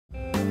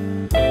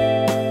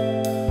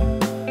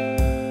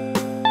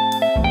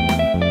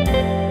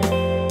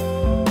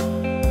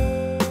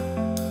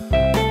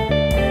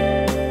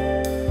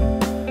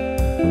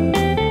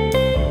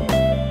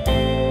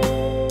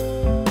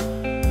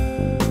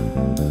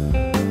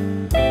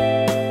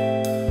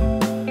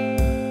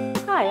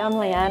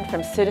Anne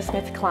from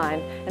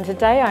SmithKline, and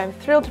today I am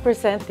thrilled to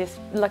present this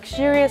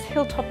luxurious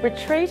hilltop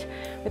retreat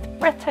with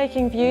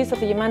breathtaking views of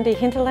the Eumundi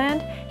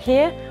hinterland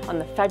here on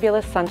the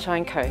fabulous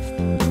Sunshine Coast.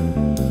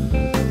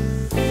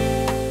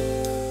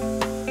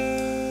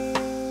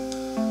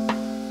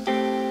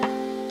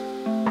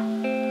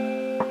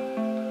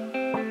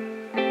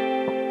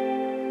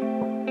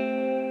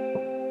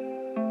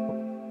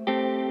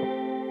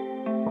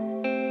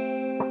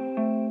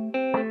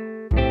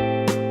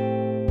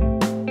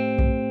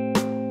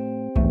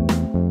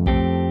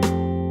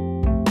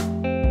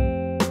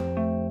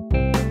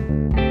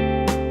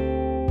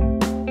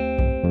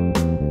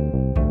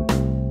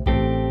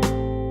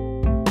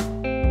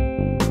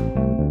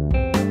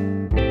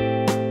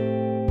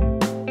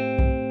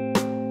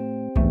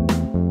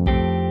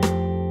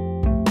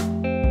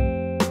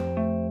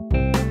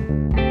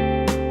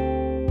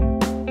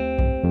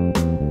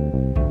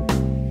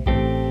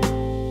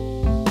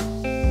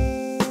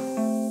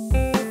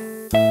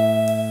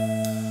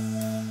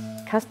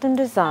 Custom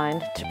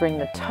designed to bring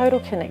the total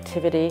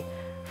connectivity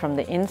from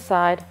the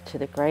inside to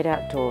the great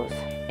outdoors.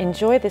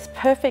 Enjoy this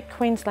perfect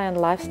Queensland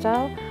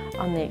lifestyle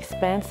on the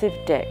expansive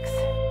decks.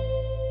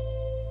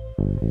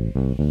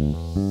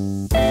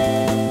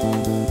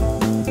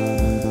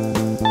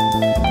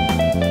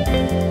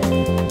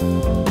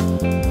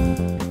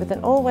 With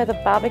an all-weather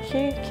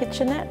barbecue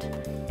kitchenette,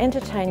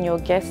 entertain your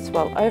guests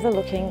while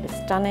overlooking the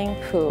stunning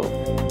pool.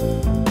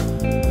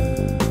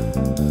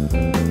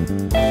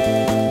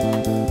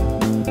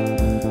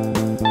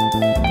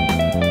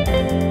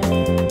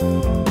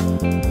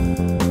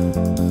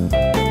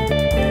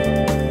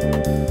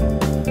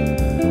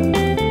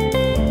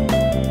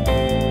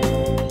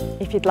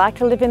 If you'd like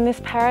to live in this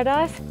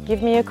paradise,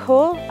 give me a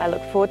call. I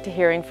look forward to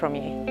hearing from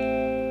you.